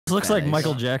looks like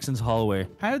Michael Jackson's hallway.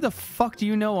 How the fuck do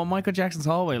you know what Michael Jackson's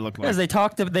hallway looked like? Because they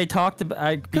talked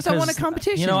about. Because I won a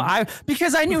competition. You know,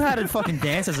 because I knew how to fucking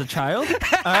dance as a child.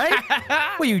 All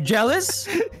right? Were you jealous?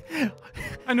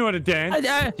 I knew how to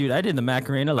dance. Dude, I did the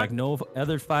Macarena like no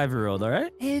other 5-year-old. All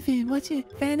right? Evan, what's it?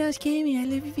 Vanoss Gaming. I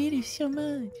love your videos so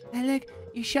much. I like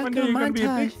your shotgun One day you're gonna be a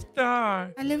montage. big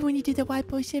star. I love when you did the White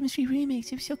Boy 7-3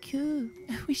 remix. It was so cool.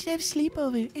 We should have a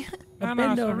sleepover.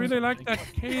 Vanoss, I really like that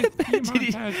KSP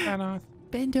montage, Vanoss.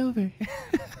 Bend over.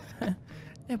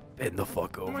 Bend the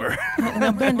fuck over.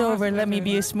 Now bend over and let me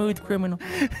be a smooth criminal.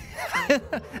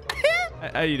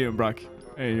 How you doing, Brock?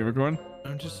 Hey, you recording?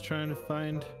 I'm just trying to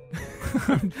find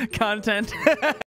Content.